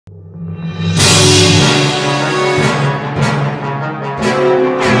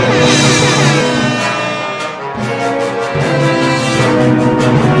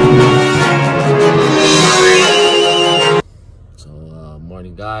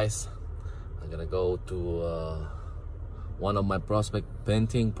guys, I'm gonna go to one of my prospect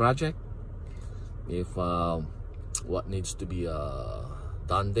painting project. If what needs to be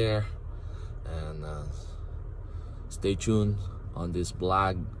done there, and stay tuned on this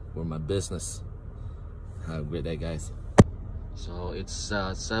vlog for my business. Have a great day, guys. So it's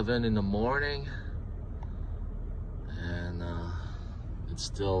 7 in the morning, and it's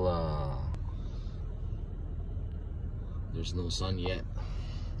still there's no sun yet,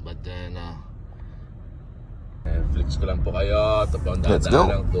 but then flex ko lang po kayo. Tapos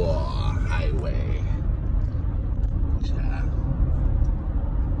dadaan lang to highway. Siya.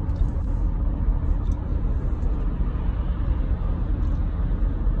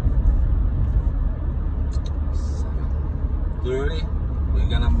 We're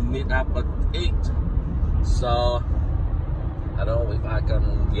gonna meet up at 8. So I don't know if I can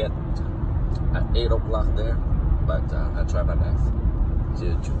get at 8 o'clock there, but I'll try my best. See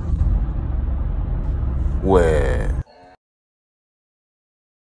you. Where?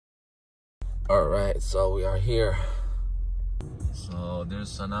 Alright, so we are here. So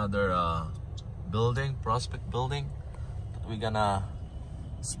there's another building, prospect building, that we're gonna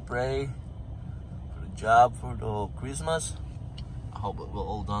spray for the job for the Christmas. I hope it will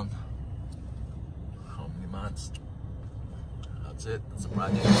all done. How many months? That's it. That's the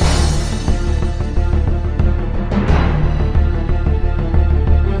project.